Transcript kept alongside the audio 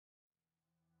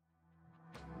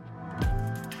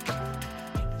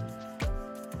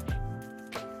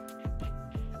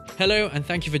Hello, and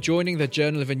thank you for joining the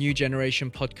Journal of a New Generation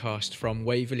podcast from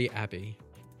Waverley Abbey.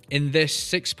 In this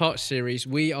 6-part series,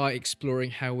 we are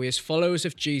exploring how we as followers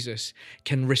of Jesus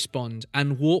can respond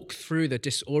and walk through the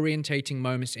disorientating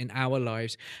moments in our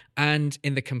lives and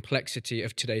in the complexity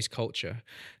of today's culture.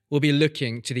 We'll be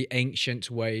looking to the ancient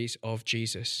ways of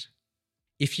Jesus.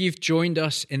 If you've joined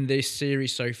us in this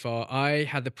series so far, I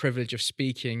had the privilege of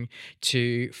speaking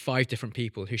to 5 different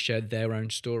people who shared their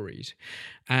own stories.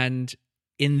 And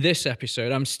in this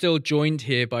episode, I'm still joined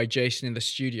here by Jason in the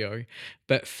studio,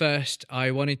 but first I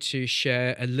wanted to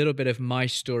share a little bit of my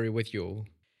story with you all.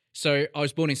 So I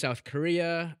was born in South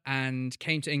Korea and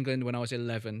came to England when I was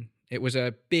 11. It was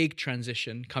a big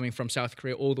transition coming from South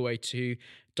Korea all the way to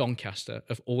Doncaster,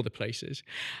 of all the places.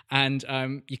 And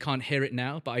you can't hear it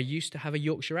now, but I used to have a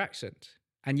Yorkshire accent.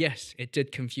 And yes, it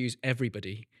did confuse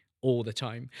everybody all the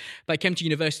time. But I came to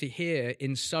university here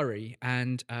in Surrey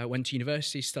and went to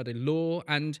university, studied law,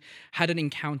 and had an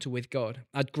encounter with God.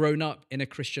 I'd grown up in a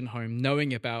Christian home,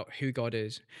 knowing about who God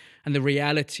is and the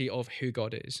reality of who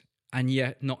God is, and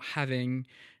yet not having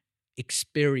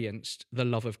experienced the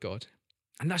love of God.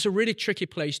 And that's a really tricky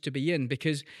place to be in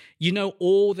because you know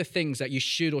all the things that you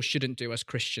should or shouldn't do as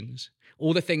Christians,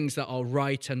 all the things that are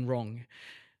right and wrong,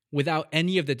 without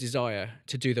any of the desire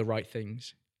to do the right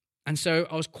things. And so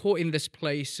I was caught in this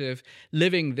place of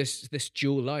living this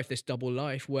dual life, this double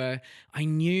life, where I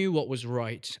knew what was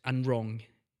right and wrong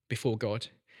before God,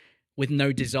 with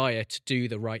no desire to do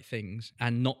the right things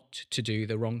and not to do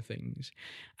the wrong things.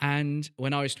 And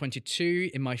when I was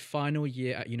 22, in my final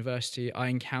year at university, I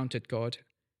encountered God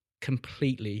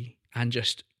completely and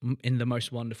just in the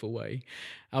most wonderful way.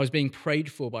 I was being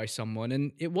prayed for by someone,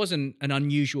 and it wasn't an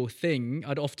unusual thing.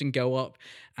 I'd often go up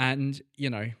and,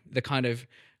 the kind of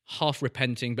half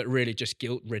repenting, but really just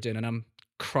guilt-ridden, and I'm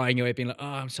crying away, being like,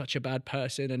 I'm such a bad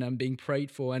person, and I'm being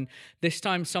prayed for. And this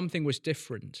time, something was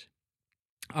different.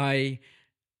 I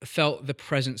felt the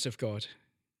presence of God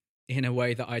in a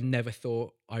way that I never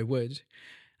thought I would.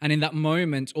 And in that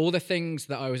moment, all the things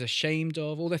that I was ashamed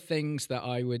of, all the things that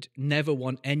I would never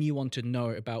want anyone to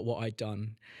know about what I'd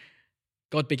done,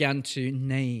 God began to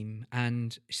name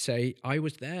and say, I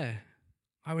was there.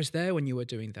 I was there when you were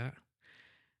doing that.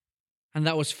 And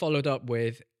that was followed up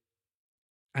with,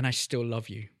 and I still love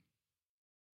you.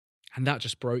 And that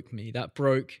just broke me. That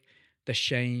broke the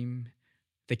shame,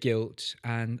 the guilt,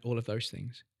 and all of those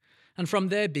things. And from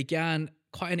there began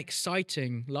quite an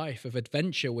exciting life of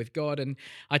adventure with God. And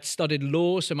I'd studied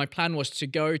law, so my plan was to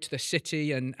go to the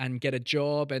city and get a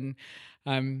job and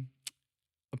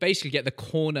basically get the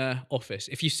corner office.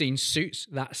 If you've seen Suits,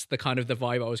 that's the kind of the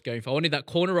vibe I was going for. I wanted that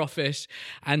corner office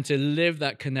and to live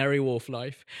that Canary Wharf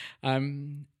life.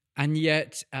 And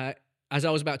yet, as I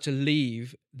was about to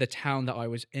leave the town that I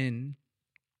was in,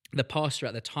 the pastor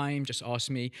at the time just asked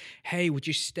me, hey, would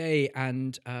you stay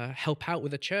and help out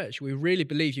with the church? We really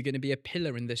believe you're going to be a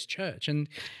pillar in this church. And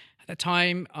at the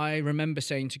time, I remember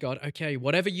saying to God, okay,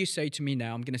 whatever you say to me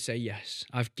now, I'm going to say yes.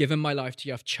 I've given my life to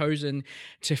you. I've chosen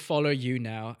to follow you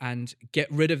now and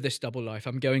get rid of this double life.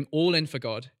 I'm going all in for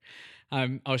God.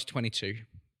 I was 22.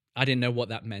 I didn't know what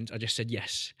that meant. I just said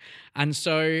yes. And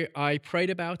so I prayed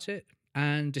about it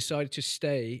and decided to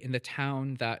stay in the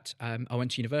town that I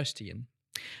went to university in.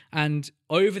 And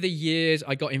over the years,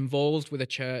 I got involved with a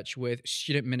church, with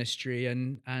student ministry,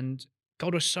 and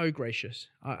God was so gracious.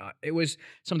 It was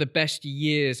some of the best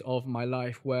years of my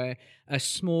life where a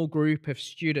small group of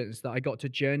students that I got to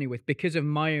journey with, because of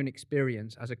my own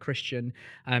experience as a Christian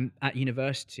at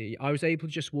university, I was able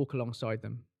to just walk alongside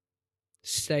them,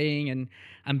 staying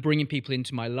and bringing people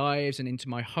into my lives and into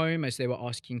my home as they were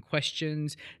asking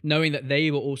questions, knowing that they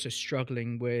were also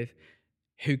struggling with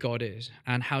who God is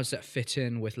and how does that fit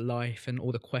in with life and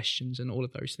all the questions and all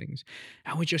of those things.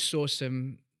 And we just saw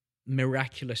some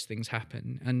miraculous things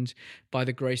happen, and by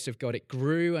the grace of God it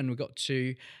grew, and we got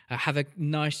to have a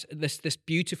nice this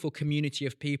beautiful community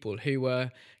of people who were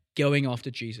going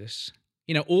after Jesus.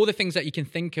 All the things that you can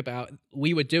think about,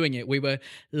 we were doing it. We were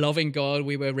loving God.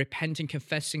 We were repenting,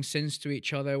 confessing sins to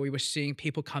each other. We were seeing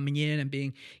people coming in and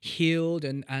being healed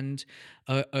and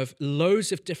of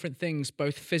loads of different things,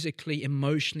 both physically,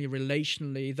 emotionally,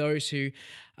 relationally. Those who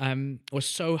were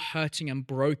so hurting and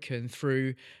broken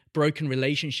through broken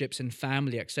relationships and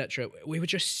family, etc. We were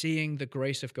just seeing the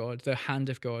grace of God, the hand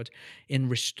of God in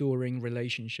restoring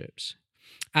relationships.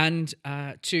 And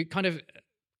to kind of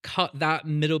cut that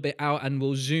middle bit out, and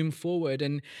we'll zoom forward.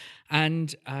 And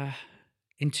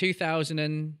in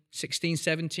 2016,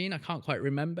 17, I can't quite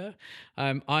remember,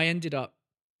 I ended up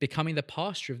becoming the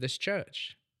pastor of this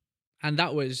church. And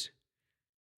that was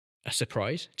a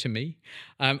surprise to me.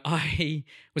 I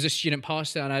was a student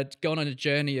pastor, and I'd gone on a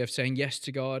journey of saying yes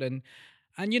to God, and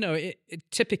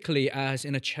it typically, as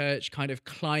in a church, kind of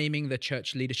climbing the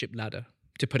church leadership ladder,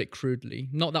 to put it crudely.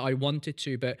 Not that I wanted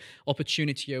to, but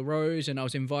opportunity arose, and I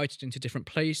was invited into different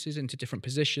places, into different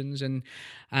positions, and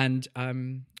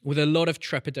with a lot of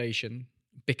trepidation,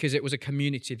 because it was a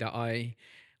community that I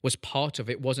was part of.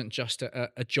 It wasn't just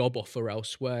a job offer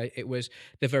elsewhere. It was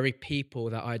the very people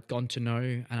that I'd gone to know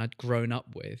and I'd grown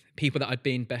up with, people that I'd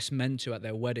been best men to at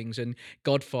their weddings and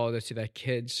godfather to their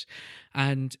kids.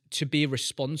 And to be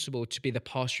responsible, to be the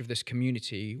pastor of this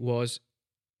community was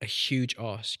a huge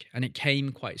ask, and it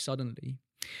came quite suddenly.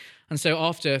 And so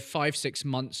after 5-6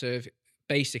 months of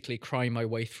basically crying my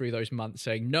way through those months,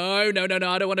 saying, no, I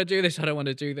don't want to do this, I don't want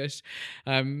to do this.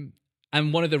 And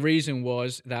one of the reasons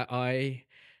was that I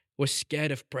was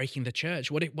scared of breaking the church.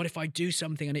 What if I do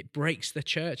something and it breaks the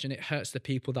church and it hurts the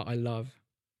people that I love?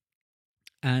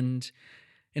 And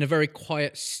in a very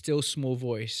quiet, still, small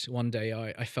voice, one day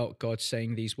I felt God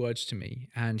saying these words to me.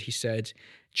 And he said,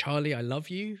 Charlie, I love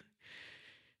you,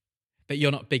 but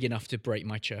you're not big enough to break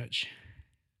my church.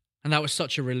 And that was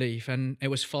such a relief. And it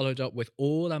was followed up with,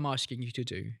 all I'm asking you to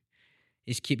do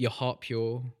is keep your heart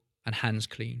pure and hands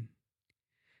clean.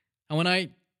 And when I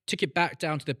took it back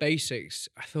down to the basics,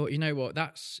 I thought, you know what,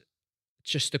 that's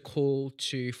just a call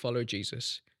to follow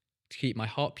Jesus, to keep my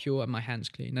heart pure and my hands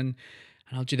clean. And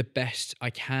I'll do the best I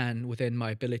can within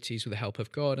my abilities with the help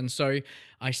of God. And so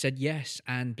I said yes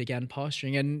and began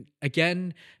pastoring. And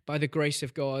again, by the grace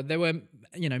of God, there were,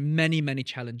 many, many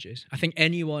challenges. I think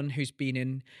anyone who's been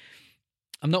in,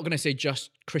 I'm not going to say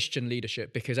just Christian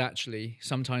leadership, because actually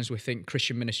sometimes we think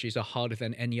Christian ministries are harder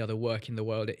than any other work in the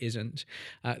world. It isn't.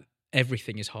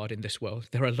 Everything is hard in this world.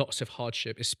 There are lots of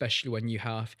hardship, especially when you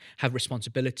have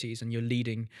responsibilities and you're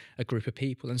leading a group of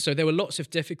people. And so there were lots of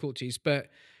difficulties, but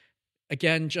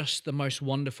again, just the most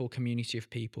wonderful community of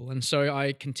people. And so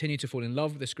I continued to fall in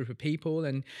love with this group of people,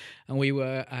 and we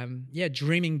were,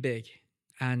 dreaming big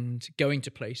and going to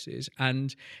places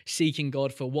and seeking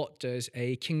God for what does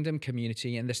a kingdom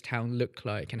community in this town look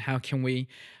like, and how can we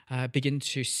begin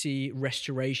to see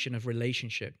restoration of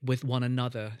relationship with one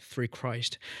another through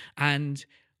Christ and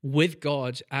with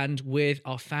God and with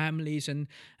our families. And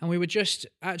we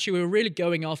were really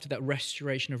going after that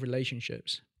restoration of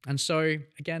relationships. And so,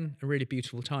 again, a really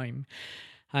beautiful time.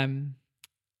 And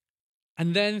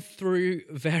then through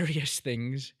various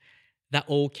things, that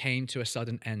all came to a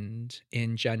sudden end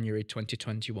in January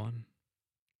 2021.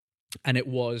 And it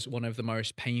was one of the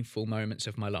most painful moments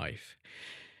of my life.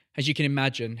 As you can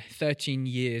imagine, 13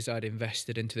 years I'd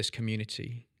invested into this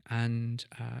community. And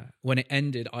when it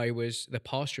ended, I was the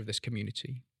pastor of this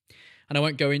community. And I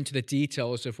won't go into the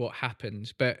details of what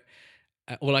happened, but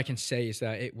all I can say is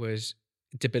that it was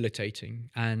debilitating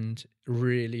and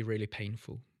really, really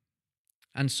painful.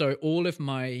 And so all of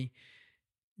my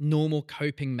normal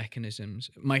coping mechanisms,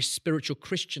 my spiritual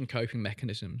Christian coping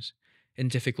mechanisms in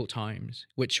difficult times,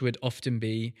 which would often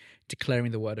be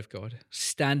declaring the word of God,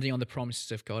 standing on the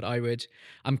promises of God.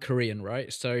 I'm Korean,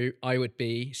 right? So I would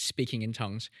be speaking in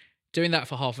tongues. Doing that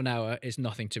for half an hour is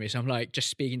nothing to me. So I'm like, just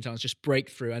speak in tongues, just break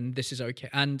through, and this is okay.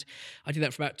 And I did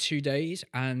that for about 2 days,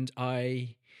 and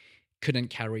I couldn't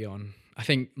carry on. I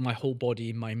think my whole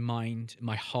body, my mind,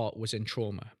 my heart was in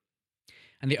trauma.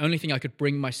 And the only thing I could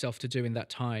bring myself to do in that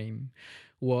time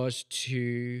was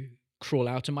to crawl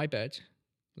out of my bed,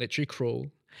 literally crawl,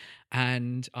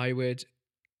 and I would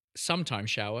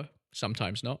sometimes shower,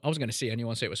 sometimes not. I wasn't going to see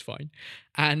anyone, so it was fine.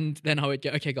 And then I would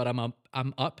go, okay, God,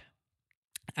 I'm up.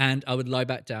 And I would lie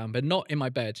back down, but not in my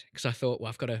bed, because I thought, well,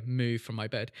 I've got to move from my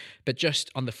bed, but just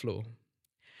on the floor.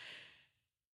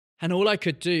 And all I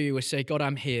could do was say, God,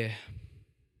 I'm here.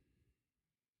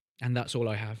 And that's all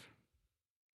I have.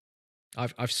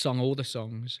 I've sung all the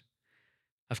songs.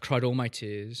 I've cried all my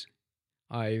tears.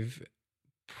 I've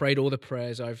prayed all the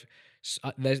prayers.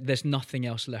 There's nothing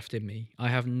else left in me. I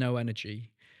have no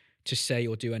energy to say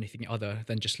or do anything other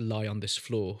than just lie on this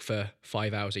floor for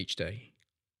 5 hours each day.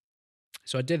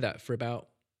 So I did that for about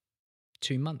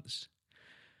 2 months.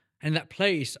 And in that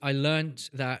place, I learned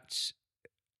that,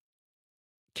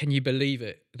 can you believe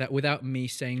it, that without me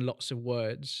saying lots of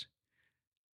words,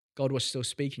 God was still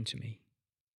speaking to me.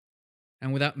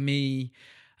 And without me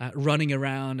running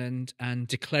around and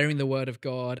declaring the word of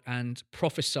God and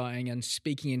prophesying and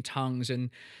speaking in tongues,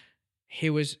 and he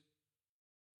was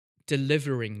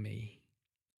delivering me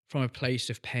from a place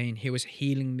of pain. He was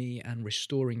healing me and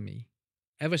restoring me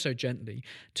ever so gently.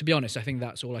 To be honest, I think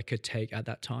that's all I could take at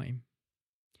that time.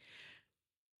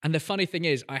 And the funny thing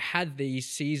is, I had this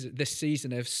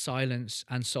season of silence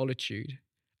and solitude.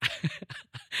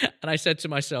 And I said to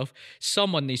myself,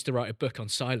 someone needs to write a book on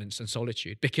silence and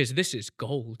solitude because this is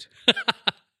gold.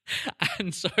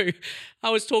 And so I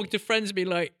was talking to friends and be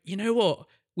like, you know what?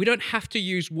 We don't have to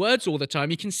use words all the time.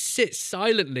 You can sit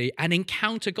silently and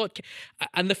encounter God.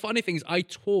 And the funny thing is, I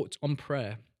taught on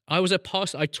prayer. I was a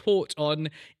pastor. I taught on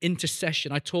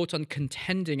intercession. I taught on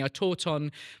contending. I taught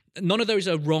on, none of those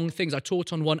are wrong things. I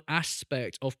taught on one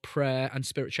aspect of prayer and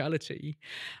spirituality.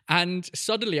 And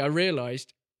suddenly I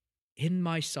realized in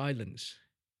my silence,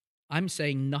 I'm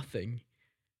saying nothing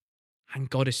and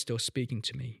God is still speaking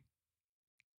to me.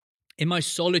 In my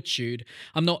solitude,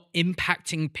 I'm not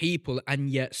impacting people, and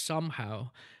yet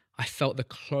somehow I felt the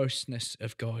closeness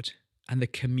of God and the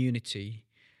community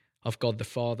of God the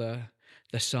Father,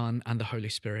 the Son, and the Holy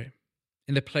Spirit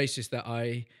in the places that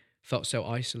I felt so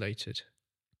isolated.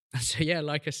 And so,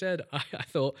 like I said, I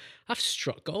thought, I've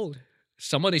struck gold.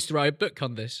 Someone needs to write a book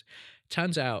on this.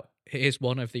 Turns out it is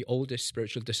one of the oldest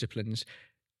spiritual disciplines,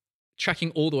 tracking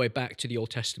all the way back to the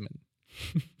Old Testament.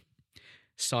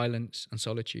 Silence and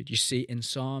solitude. You see in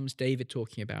Psalms, David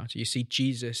talking about it. You see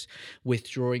Jesus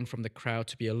withdrawing from the crowd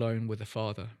to be alone with the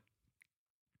Father.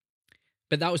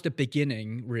 But that was the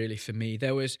beginning, really, for me.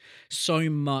 There was so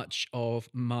much of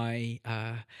my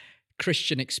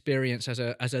Christian experience as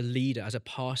a leader, as a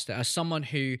pastor, as someone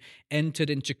who entered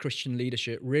into Christian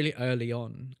leadership really early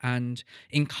on and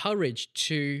encouraged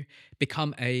to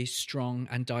become a strong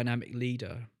and dynamic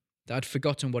leader, that I'd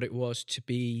forgotten what it was to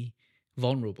be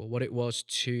vulnerable, what it was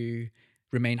to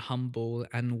remain humble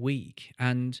and weak.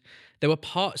 And there were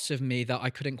parts of me that I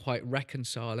couldn't quite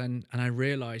reconcile. And I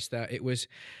realized that it was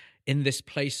in this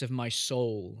place of my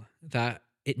soul that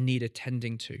it needed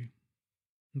tending to.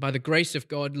 By the grace of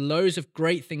God, loads of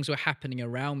great things were happening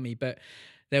around me, but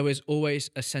there was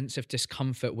always a sense of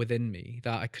discomfort within me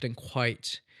that I couldn't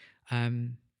quite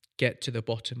get to the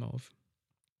bottom of.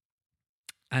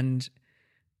 And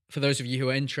for those of you who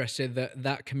are interested,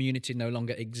 that community no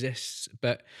longer exists,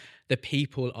 but the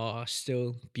people are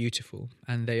still beautiful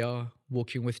and they are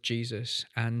walking with Jesus,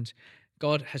 and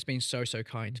God has been so, so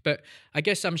kind. But I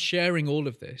guess I'm sharing all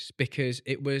of this because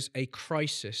it was a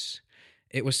crisis.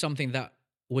 It was something that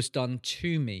was done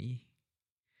to me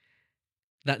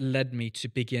that led me to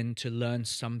begin to learn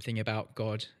something about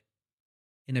God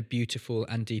in a beautiful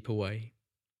and deeper way.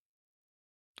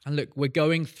 And look, we're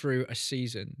going through a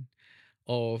season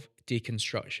of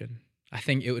deconstruction. I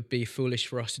think it would be foolish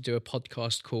for us to do a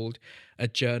podcast called A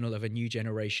Journal of a New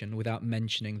Generation without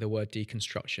mentioning the word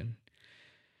deconstruction.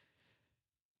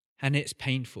 And it's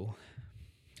painful,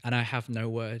 and I have no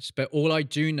words. But all I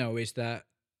do know is that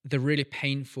the really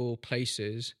painful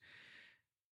places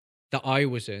that I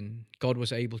was in, God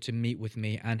was able to meet with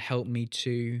me and help me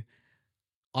to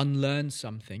unlearn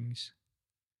some things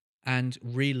and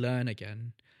relearn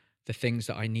again the things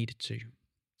that I needed to.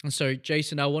 And so,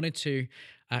 Jason, I wanted to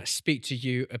speak to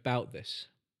you about this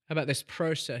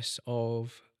process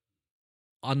of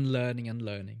unlearning and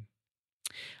learning.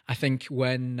 I think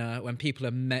when people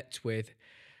are met with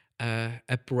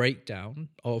a breakdown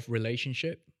of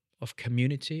relationship, of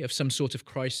community, of some sort of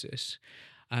crisis,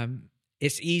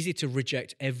 it's easy to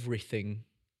reject everything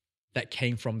that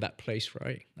came from that place,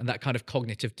 right? And that kind of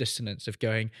cognitive dissonance of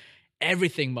going,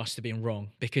 everything must have been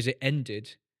wrong because it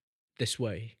ended this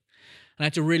way. And I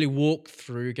had to really walk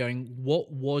through going,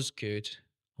 what was good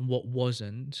and what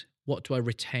wasn't? What do I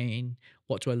retain?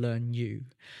 What do I learn new?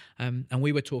 And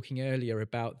we were talking earlier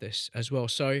about this as well.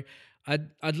 So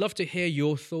I'd love to hear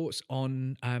your thoughts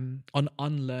on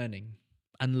unlearning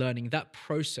and learning, that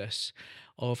process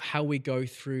of how we go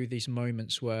through these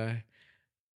moments where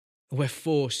we're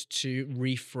forced to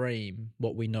reframe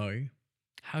what we know.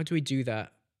 How do we do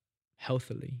that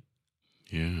healthily?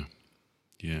 Yeah.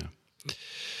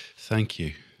 Thank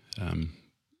you. I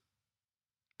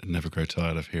never grow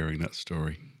tired of hearing that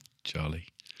story, Charlie.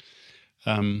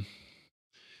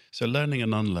 So learning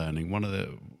and unlearning, one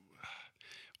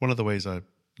of the ways I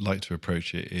like to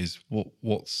approach it is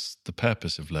what's the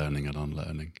purpose of learning and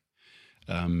unlearning,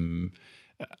 and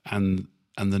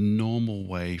the normal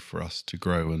way for us to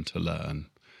grow and to learn.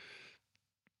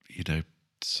 You know,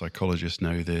 psychologists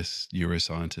know this,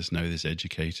 neuroscientists know this,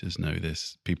 educators know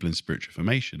this, people in spiritual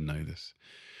formation know this.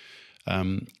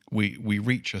 We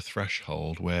reach a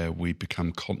threshold where we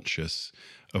become conscious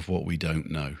of what we don't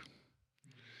know.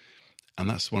 And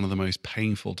that's one of the most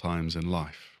painful times in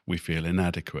life. We feel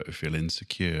inadequate, we feel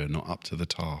insecure, not up to the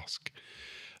task.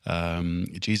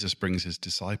 Jesus brings his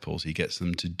disciples, he gets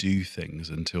them to do things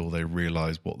until they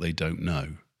realize what they don't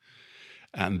know.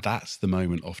 And that's the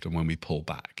moment often when we pull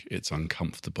back. It's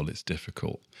uncomfortable, it's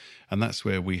difficult. And that's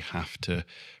where we have to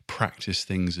practice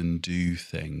things and do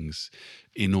things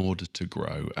in order to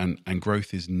grow. And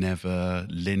growth is never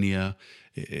linear.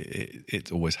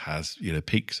 It always has,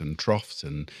 peaks and troughs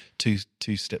and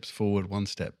two steps forward, one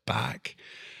step back.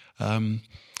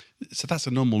 So that's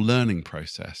a normal learning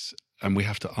process, and we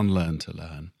have to unlearn to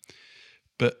learn.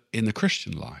 But in the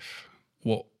Christian life,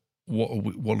 what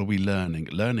are we learning?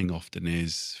 Learning often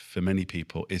is, for many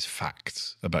people, is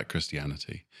facts about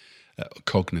Christianity,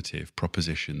 cognitive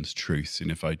propositions, truths.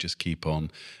 And if I just keep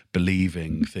on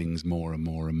believing things more and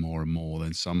more and more and more,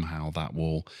 then somehow that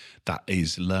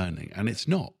is learning. And it's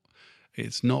not.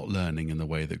 It's not learning in the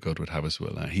way that God would have us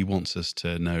learn. He wants us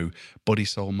to know body,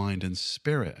 soul, mind, and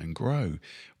spirit and grow.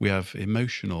 We have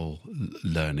emotional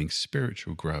learning,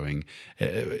 spiritual growing,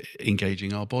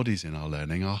 engaging our bodies in our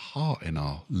learning, our heart in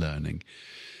our learning.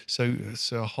 So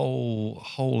a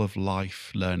whole of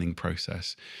life learning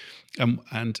process.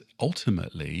 And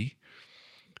ultimately,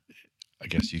 I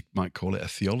guess you might call it a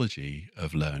theology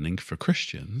of learning for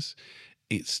Christians.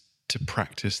 It's to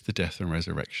practice the death and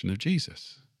resurrection of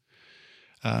Jesus.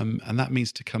 And that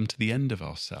means to come to the end of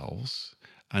ourselves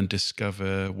and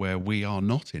discover where we are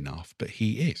not enough, but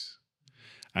he is.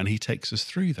 And he takes us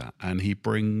through that, and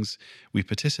we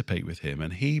participate with him,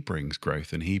 and he brings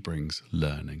growth and he brings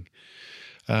learning.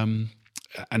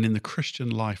 And in the Christian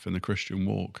life and the Christian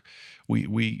walk,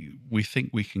 we think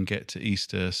we can get to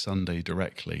Easter Sunday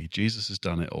directly. Jesus has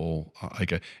done it all.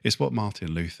 It's what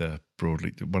Martin Luther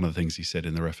broadly, one of the things he said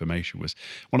in the Reformation was,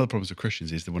 one of the problems of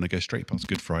Christians is they want to go straight past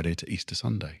Good Friday to Easter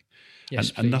Sunday.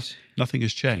 Yes, and nothing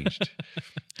has changed.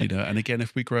 And again,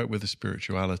 if we grow up with a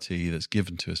spirituality that's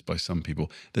given to us by some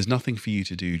people, there's nothing for you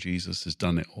to do, Jesus has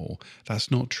done it all. That's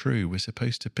not true. We're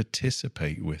supposed to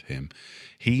participate with him.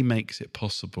 He makes it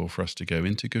possible for us to go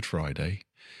into Good Friday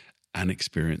and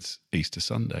experience Easter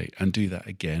Sunday and do that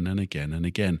again and again and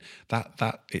again.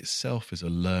 That itself is a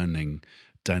learning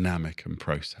dynamic and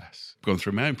process. I've gone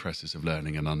through my own process of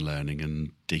learning and unlearning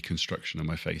and deconstruction of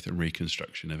my faith and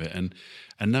reconstruction of it, and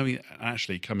knowing,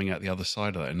 actually coming out the other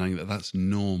side of that and knowing that that's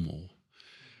normal.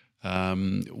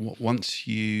 Once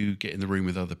you get in the room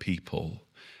with other people,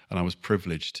 and I was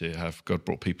privileged to have God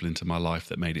brought people into my life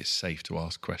that made it safe to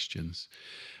ask questions.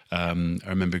 I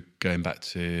remember going back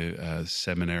to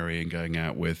seminary and going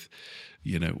out with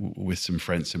some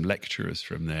friends, some lecturers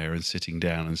from there, and sitting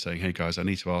down and saying, "Hey guys, I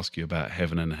need to ask you about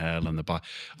heaven and hell and the Bible."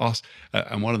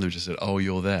 And one of them just said, "Oh,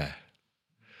 you're there."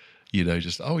 You're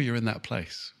in that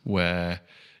place where,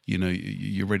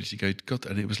 you're ready to go to God.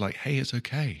 And it was like, hey, it's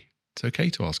okay. It's okay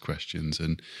to ask questions.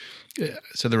 And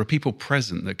so there are people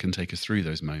present that can take us through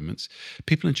those moments.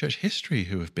 People in church history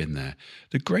who have been there.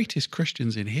 The greatest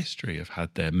Christians in history have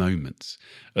had their moments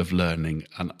of learning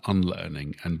and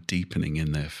unlearning and deepening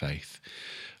in their faith.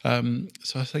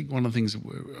 So I think one of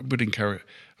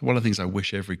the things I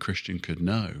wish every Christian could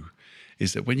know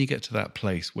is that when you get to that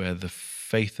place where the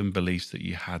faith and beliefs that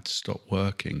you had stop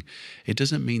working, it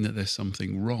doesn't mean that there's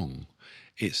something wrong.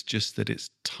 It's just that it's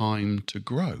time to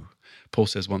grow. Paul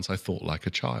says, once I thought like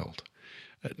a child.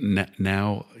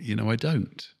 Now, I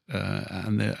don't.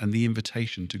 And the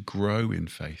invitation to grow in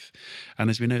faith. And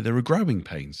as we know, there are growing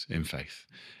pains in faith.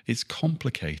 It's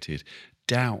complicated.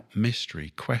 Doubt,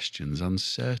 mystery, questions,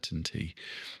 uncertainty.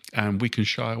 And we can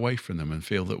shy away from them and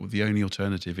feel that the only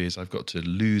alternative is I've got to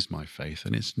lose my faith.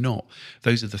 And it's not.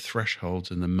 Those are the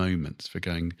thresholds and the moments for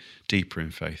going deeper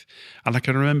in faith. And I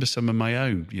can remember some of my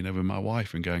own, with my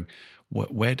wife, and going,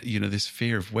 where this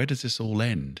fear of where does this all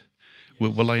end?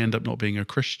 Will I end up not being a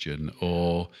Christian?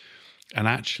 And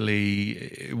actually,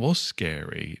 it was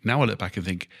scary. Now I look back and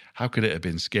think, how could it have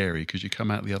been scary? Because you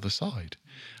come out the other side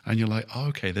and you're like, oh,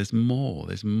 okay, there's more.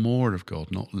 There's more of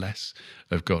God, not less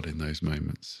of God in those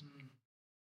moments.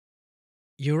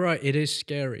 You're right. It is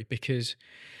scary because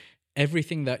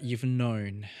everything that you've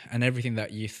known and everything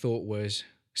that you thought was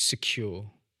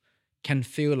secure can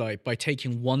feel like by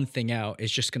taking one thing out,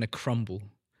 it's just going to crumble.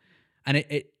 And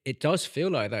it does feel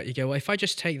like that. You go, well, if I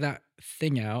just take that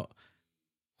thing out,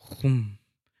 and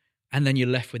then you're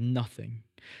left with nothing.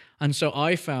 And so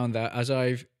I found that as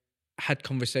I've had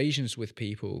conversations with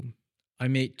people, I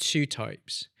meet two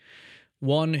types.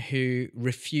 One who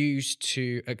refuse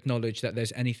to acknowledge that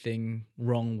there's anything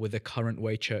wrong with the current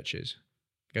way church is.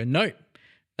 Go, no,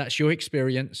 that's your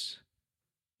experience.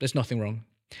 There's nothing wrong.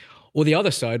 Or the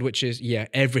other side, which is, yeah,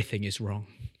 everything is wrong.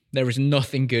 There is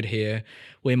nothing good here.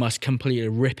 We must completely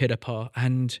rip it apart.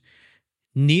 And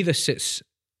neither sits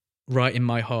right in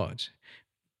my heart.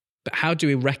 But how do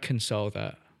we reconcile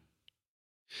that?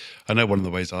 I know one of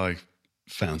the ways I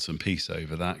found some peace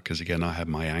over that, because again, I had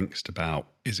my angst about,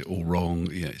 is it all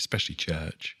wrong? Especially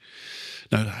church.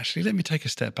 No, actually, let me take a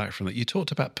step back from that. You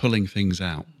talked about pulling things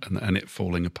out and it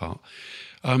falling apart.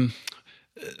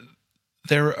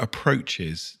 There are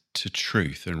approaches to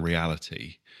truth and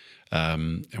reality.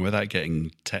 And without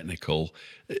getting technical,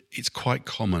 it's quite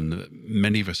common that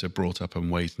many of us are brought up in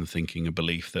ways and thinking and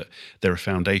belief that there are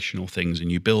foundational things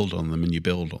and you build on them and you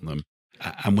build on them.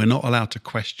 And we're not allowed to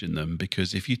question them,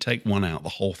 because if you take one out, the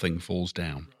whole thing falls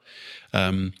down.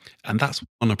 And that's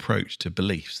one approach to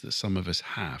beliefs that some of us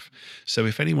have. So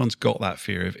if anyone's got that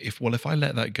fear of, if I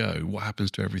let that go, what happens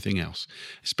to everything else?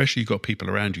 Especially you've got people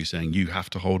around you saying you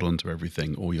have to hold on to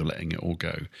everything or you're letting it all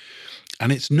go.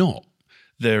 And it's not.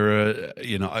 There are,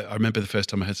 I remember the first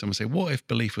time I heard someone say, what if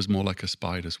belief was more like a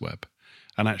spider's web?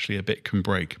 And actually a bit can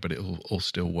break, but it all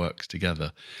still works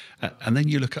together. And then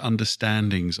you look at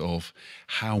understandings of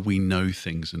how we know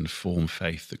things and form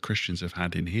faith that Christians have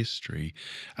had in history,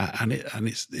 and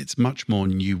it's much more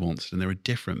nuanced, and there are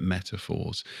different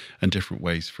metaphors and different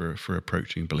ways for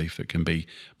approaching belief that can be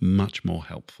much more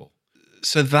helpful.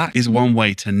 So that is one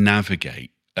way to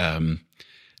navigate.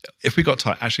 If we got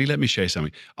time, actually, let me show you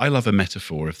something. I love a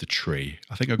metaphor of the tree.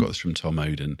 I think I got this from Tom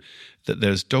Oden, that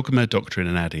there's dogma, doctrine,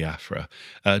 and adiaphora.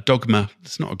 Dogma,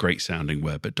 it's not a great sounding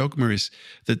word, but dogma is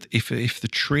that if the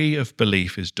tree of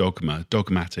belief is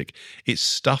dogmatic, it's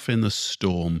stuff in the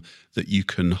storm that you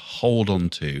can hold on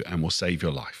to and will save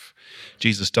your life.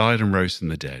 Jesus died and rose from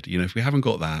the dead. if we haven't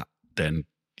got that, then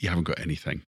you haven't got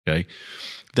anything. Okay.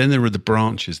 Then there are the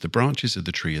branches. The branches of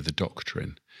the tree are the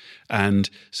doctrine. And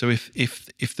so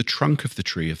if the trunk of the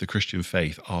tree of the Christian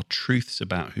faith are truths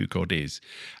about who God is,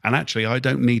 and actually I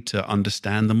don't need to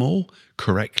understand them all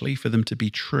correctly for them to be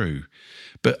true,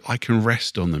 but I can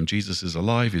rest on them. Jesus is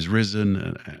alive, is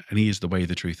risen, and he is the way,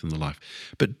 the truth, and the life.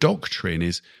 But doctrine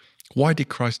is, why did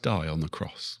Christ die on the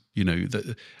cross?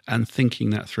 And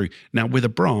thinking that through. Now, with a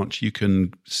branch, you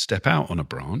can step out on a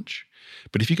branch,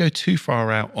 but if you go too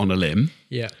far out on a limb,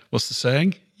 what's the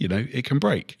saying? It can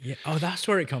break. Yeah. Oh, that's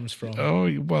where it comes from. Oh,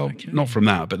 well, okay. Not from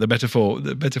that, but the metaphor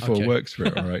okay. Works for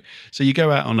it. All right. So you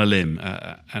go out on a limb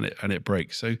and it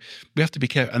breaks. So we have to be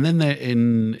careful. And then there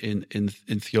in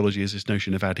theology is this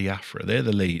notion of adiaphora. They're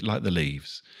like the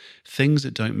leaves, things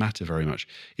that don't matter very much.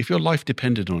 If your life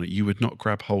depended on it, you would not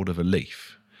grab hold of a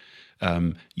leaf.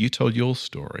 You told your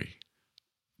story.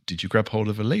 Did you grab hold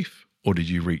of a leaf, or did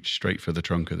you reach straight for the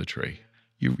trunk of the tree?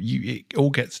 It all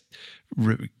gets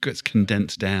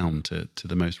condensed down to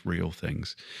the most real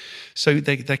things. So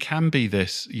there can be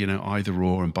this, either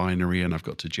or and binary, and I've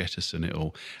got to jettison it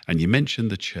all. And you mentioned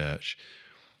the church.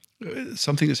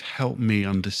 Something that's helped me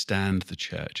understand the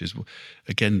church is,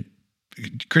 again,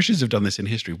 Christians have done this in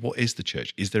history. What is the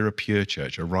church? Is there a pure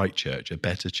church, a right church, a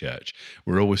better church?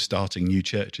 We're always starting new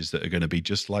churches that are going to be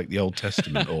just like the Old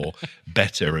Testament or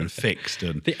better and fixed.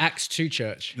 And the Acts 2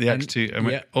 church. The Acts 2. And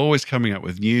we're always coming up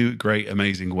with new, great,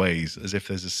 amazing ways, as if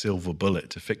there's a silver bullet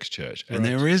to fix church. And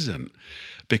there isn't,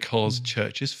 because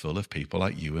church is full of people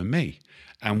like you and me.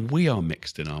 And we are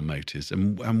mixed in our motives,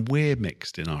 and we're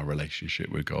mixed in our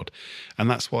relationship with God. And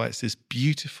that's why it's this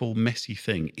beautiful, messy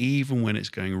thing. Even when it's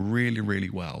going really, really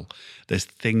well, there's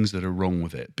things that are wrong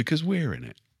with it because we're in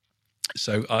it.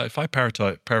 So if I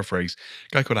paraphrase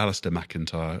a guy called Alistair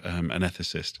McIntyre, an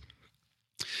ethicist,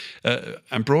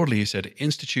 and broadly he said,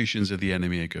 institutions are the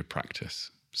enemy of good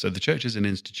practice. So the church is an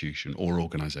institution or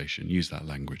organization, use that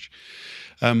language.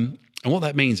 And what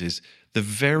that means is the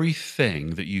very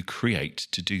thing that you create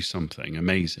to do something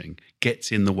amazing gets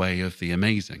in the way of the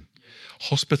amazing.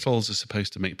 Hospitals are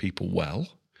supposed to make people well,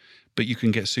 but you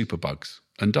can get superbugs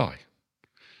and die.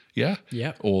 Yeah?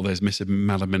 Yeah. Or there's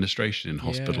maladministration in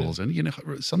hospitals. Yeah.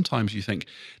 And, sometimes you think,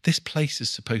 this place is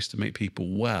supposed to make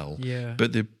people well,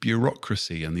 but the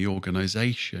bureaucracy and the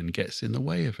organization gets in the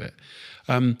way of it.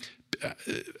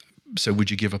 So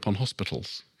would you give up on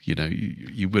hospitals?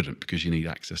 You wouldn't, because you need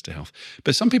access to health.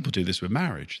 But some people do this with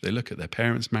marriage. They look at their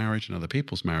parents' marriage and other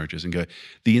people's marriages and go,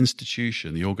 the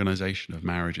institution, the organization of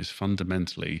marriage is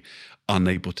fundamentally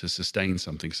unable to sustain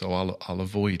something, so I'll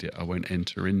avoid it. I won't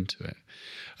enter into it.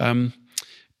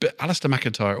 But Alistair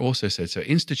McIntyre also said, so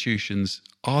institutions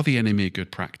are the enemy of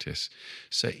good practice.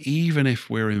 So even if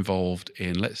we're involved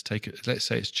in, let's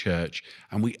say it's church,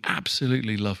 and we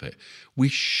absolutely love it, we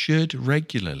should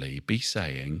regularly be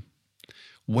saying,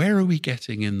 where are we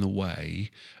getting in the way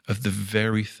of the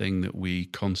very thing that we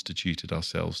constituted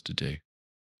ourselves to do?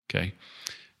 Okay.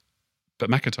 But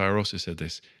McIntyre also said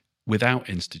this, without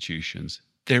institutions,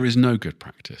 there is no good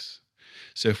practice.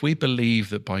 So if we believe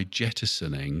that by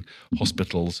jettisoning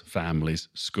hospitals, families,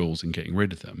 schools, and getting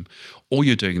rid of them, all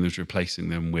you're doing is replacing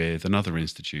them with another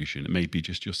institution, it may be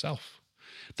just yourself,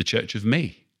 the church of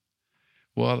me.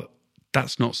 Well,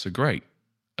 that's not so great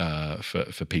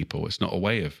for people. It's not a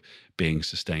way of being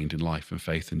sustained in life and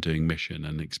faith and doing mission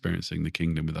and experiencing the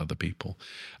kingdom with other people.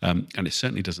 And it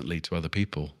certainly doesn't lead to other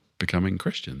people becoming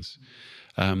Christians.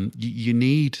 You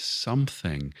need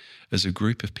something as a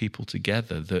group of people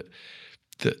together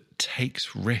that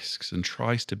takes risks and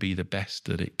tries to be the best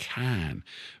that it can,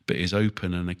 but is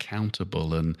open and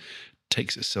accountable and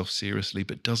takes itself seriously,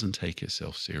 but doesn't take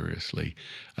itself seriously.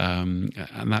 And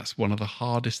that's one of the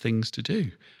hardest things to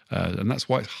do. And that's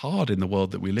why it's hard in the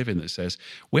world that we live in, that says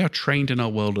we are trained in our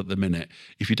world at the minute.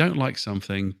 If you don't like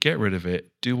something, get rid of it,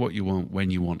 do what you want,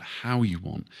 when you want, how you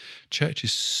want. Church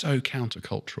is so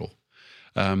countercultural.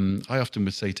 I often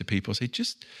would say to people,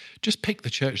 just pick the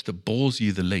church that bores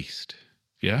you the least.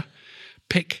 Yeah.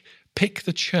 Pick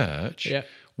the church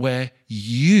where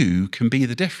you can be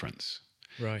the difference.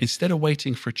 Right. Instead of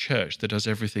waiting for a church that does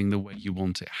everything the way you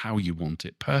want it, how you want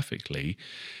it, perfectly,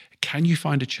 can you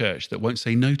find a church that won't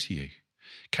say no to you?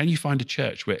 Can you find a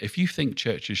church where, if you think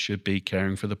churches should be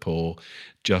caring for the poor,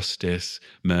 justice,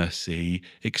 mercy,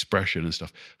 expression and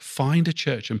stuff, find a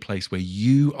church and place where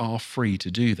you are free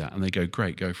to do that, and they go,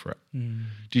 great, go for it.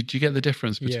 Do you get the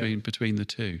difference between the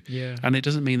two? Yeah. And it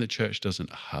doesn't mean that church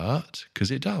doesn't hurt, because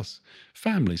it does.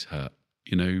 Families hurt.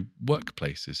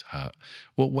 Workplaces hurt.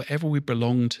 Well, whatever we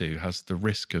belong to has the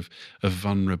risk of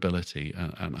vulnerability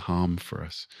and harm for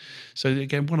us. So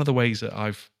again, one of the ways that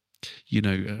I've,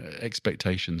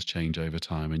 expectations change over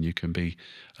time, and you can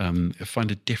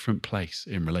find a different place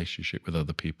in relationship with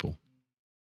other people.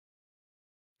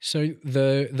 So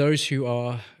those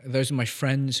are my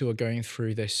friends who are going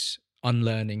through this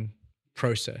unlearning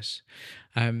process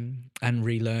and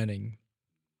relearning.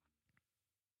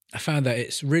 I found that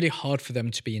it's really hard for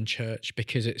them to be in church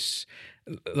because it's,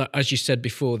 as you said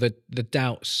before, the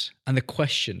doubts and the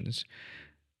questions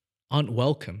aren't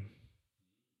welcome.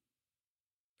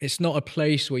 It's not a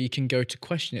place where you can go to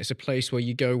question. It's a place where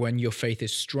you go when your faith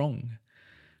is strong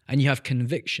and you have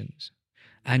convictions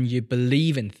and you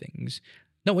believe in things,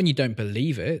 not when you don't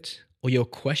believe it, or you're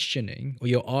questioning, or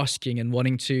you're asking and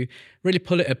wanting to really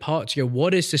pull it apart to go,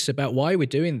 what is this about? Why are we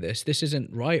doing this? This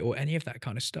isn't right, or any of that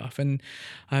kind of stuff. And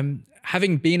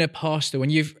having been a pastor,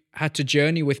 when you've had to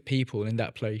journey with people in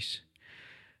that place,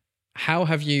 how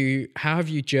have you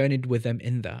journeyed with them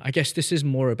in that? I guess this is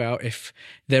more about if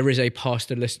there is a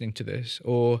pastor listening to this,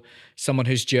 or someone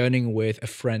who's journeying with a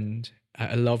friend,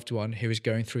 a loved one who is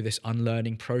going through this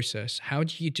unlearning process. How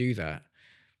do you do that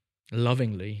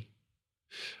lovingly?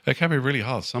 It can be really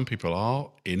hard. Some people are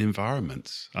in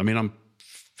environments. I mean,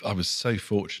 I was so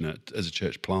fortunate as a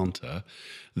church planter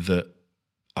that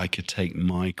I could take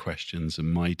my questions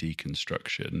and my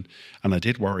deconstruction, and I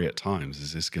did worry at times,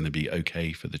 is this going to be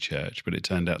okay for the church? But it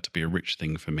turned out to be a rich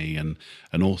thing for me and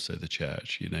also the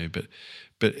church,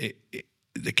 But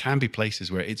there can be places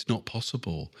where it's not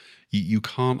possible. You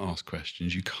can't ask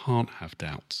questions. You can't have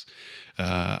doubts.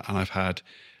 And I've had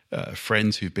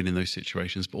friends who've been in those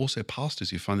situations, but also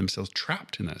pastors who find themselves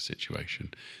trapped in that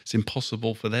situation. It's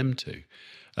impossible for them to,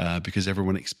 because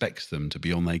everyone expects them to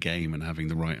be on their game and having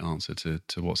the right answer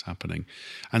to what's happening.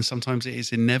 And sometimes it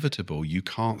is inevitable. You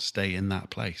can't stay in that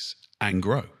place and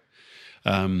grow.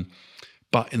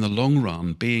 But in the long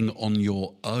run, being on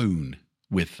your own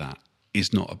with that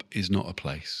is not a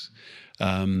place.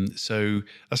 So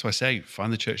that's why I say,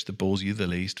 find the church that bores you the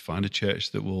least, find a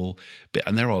church that will be,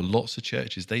 and there are lots of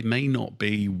churches. They may not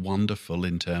be wonderful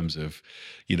in terms of,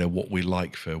 what we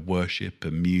like for worship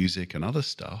and music and other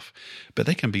stuff, but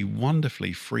they can be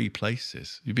wonderfully free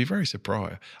places. You'd be very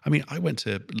surprised. I mean, I went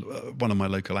to one of my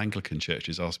local Anglican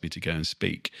churches, asked me to go and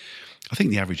speak. I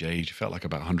think the average age felt like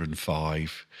about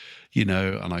 105.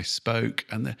 And I spoke,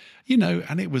 and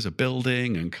and it was a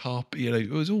building and carpet, it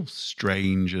was all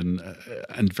strange and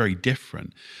very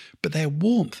different, but their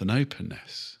warmth and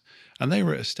openness, and they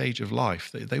were at a stage of life,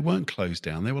 they weren't closed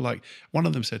down. They were like, one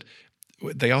of them said,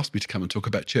 they asked me to come and talk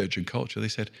about church and culture. They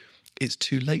said, it's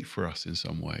too late for us in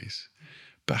some ways,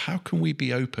 but how can we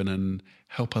be open and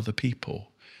help other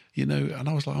people? And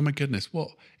I was like, oh my goodness, what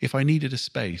if I needed a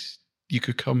space? You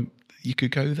could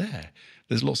go there.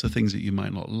 There's lots of things that you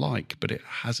might not like, but it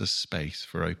has a space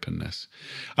for openness.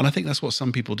 And I think that's what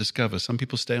some people discover. Some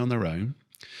people stay on their own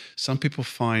Some people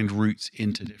find roots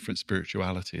into different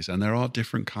spiritualities, and there are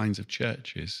different kinds of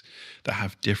churches that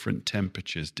have different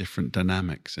temperatures, different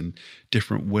dynamics, and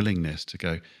different willingness to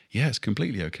go, yeah, it's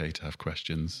completely okay to have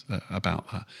questions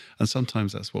about that. And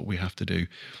sometimes that's what we have to do.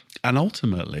 And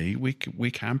ultimately, we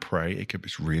can pray.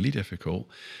 It's really difficult,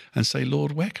 and say,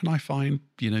 Lord, where can I find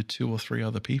 2 or 3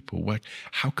 other people?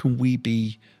 How can we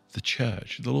be the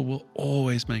church? The Lord will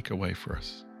always make a way for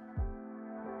us.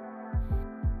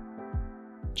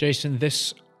 Jason,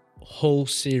 this whole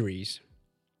series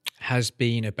has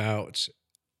been about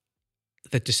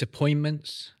the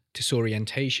disappointments,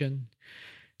 disorientation,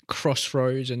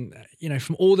 crossroads. And,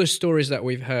 from all the stories that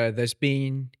we've heard, there's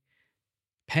been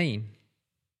pain.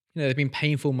 There have been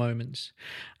painful moments.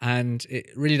 And it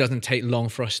really doesn't take long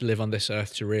for us to live on this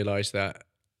earth to realize that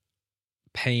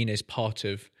pain is part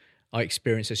of our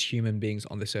experience as human beings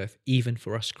on this earth, even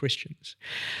for us Christians.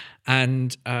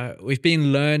 And we've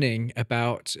been learning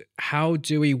about how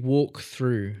do we walk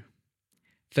through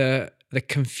the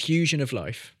confusion of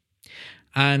life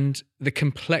and the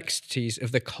complexities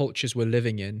of the cultures we're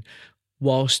living in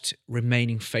whilst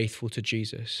remaining faithful to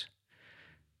Jesus.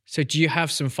 So do you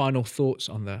have some final thoughts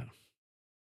on that?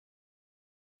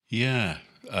 Yeah.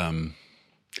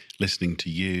 Listening to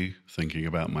you, thinking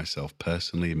about myself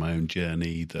personally, my own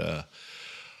journey, the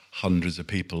hundreds of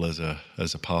people as a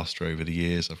pastor over the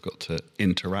years I've got to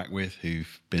interact with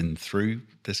who've been through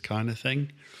this kind of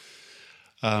thing.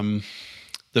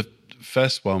 The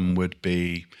first one would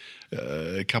be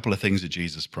a couple of things that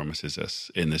Jesus promises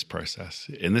us in this process.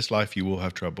 In this life, you will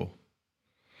have trouble.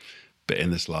 But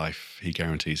in this life, he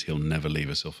guarantees he'll never leave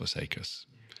us or forsake us.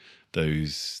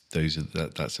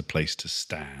 That's a place to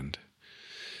stand.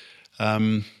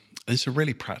 It's a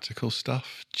really practical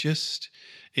stuff. Just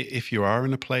if you are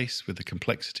in a place with the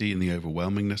complexity and the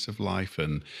overwhelmingness of life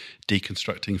and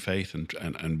deconstructing faith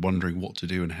and wondering what to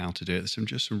do and how to do it,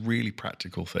 there's some really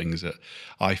practical things that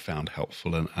I found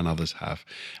helpful and others have.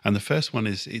 And the first one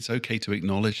is it's okay to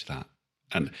acknowledge that,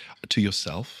 and to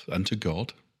yourself and to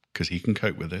God, because he can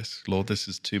cope with this. Lord, this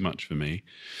is too much for me.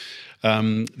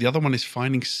 The other one is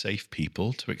finding safe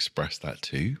people to express that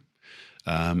to.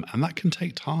 And that can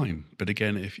take time. But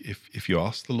again, if you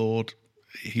ask the Lord,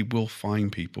 he will find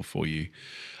people for you.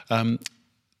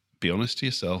 Be honest to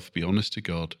yourself, be honest to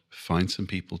God, find some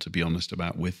people to be honest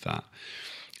about with that.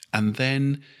 And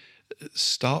then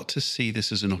start to see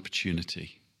this as an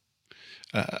opportunity.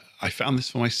 I found this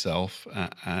for myself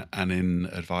and in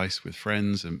advice with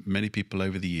friends and many people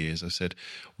over the years. I said,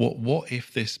 what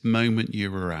if this moment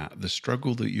you were at, the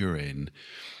struggle that you're in,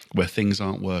 where things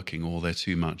aren't working or they're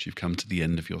too much, you've come to the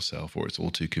end of yourself or it's all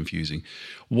too confusing.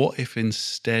 What if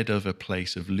instead of a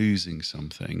place of losing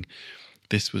something,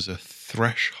 this was a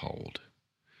threshold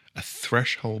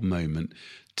moment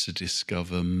to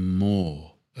discover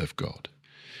more of God?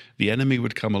 The enemy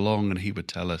would come along and he would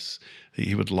tell us,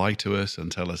 he would lie to us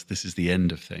and tell us this is the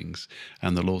end of things.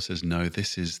 And the Lord says, no,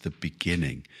 this is the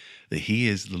beginning. That he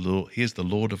is the Lord, he is the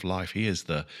Lord of life. He is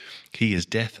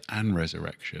death and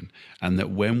resurrection. And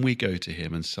that when we go to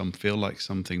him and some feel like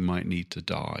something might need to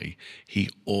die, he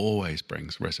always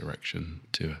brings resurrection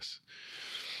to us.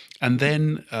 And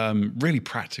then really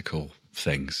practical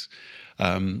things.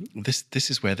 This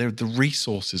is where the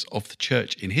resources of the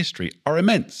church in history are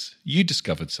immense. You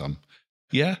discovered some.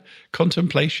 Yeah?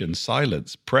 Contemplation,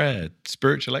 silence, prayer,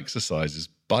 spiritual exercises,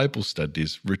 Bible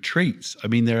studies, retreats. I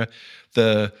mean, there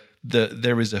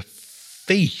is a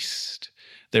feast.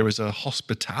 There is a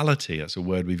hospitality, that's a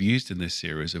word we've used in this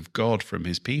series, of God from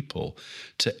his people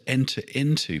to enter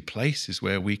into places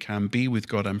where we can be with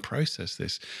God and process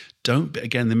this.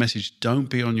 The message, don't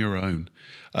be on your own.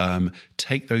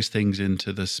 Take those things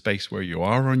into the space where you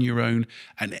are on your own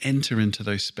and enter into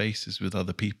those spaces with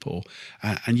other people.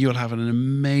 And you'll have an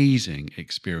amazing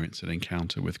experience and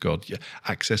encounter with God. You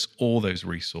access all those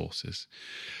resources.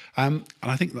 And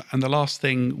I think, and the last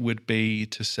thing would be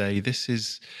to say, this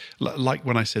is, like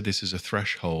when I said this is a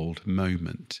threshold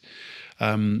moment,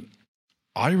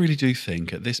 I really do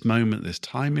think at this moment, this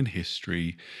time in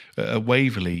history,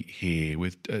 Waverley here,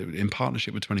 in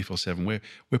partnership with 24/7,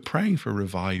 we're praying for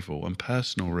revival and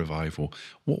personal revival.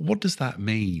 What does that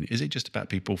mean? Is it just about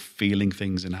people feeling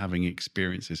things and having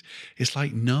experiences? It's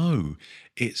like, no,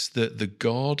 it's that the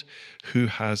God who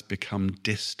has become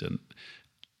distant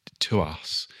to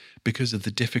us because of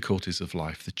the difficulties of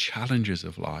life, the challenges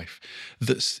of life,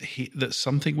 that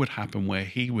something would happen where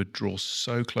he would draw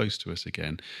so close to us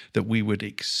again, that we would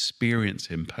experience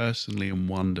him personally and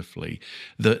wonderfully,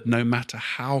 that no matter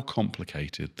how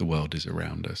complicated the world is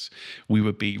around us, we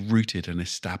would be rooted and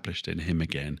established in him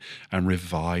again and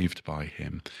revived by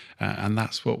him. And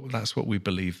that's what we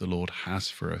believe the Lord has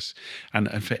for us.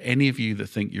 And for any of you that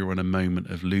think you're in a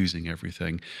moment of losing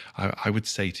everything, I would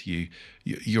say to you,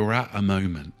 you're at a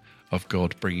moment of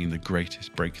God bringing the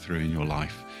greatest breakthrough in your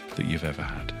life that you've ever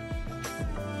had.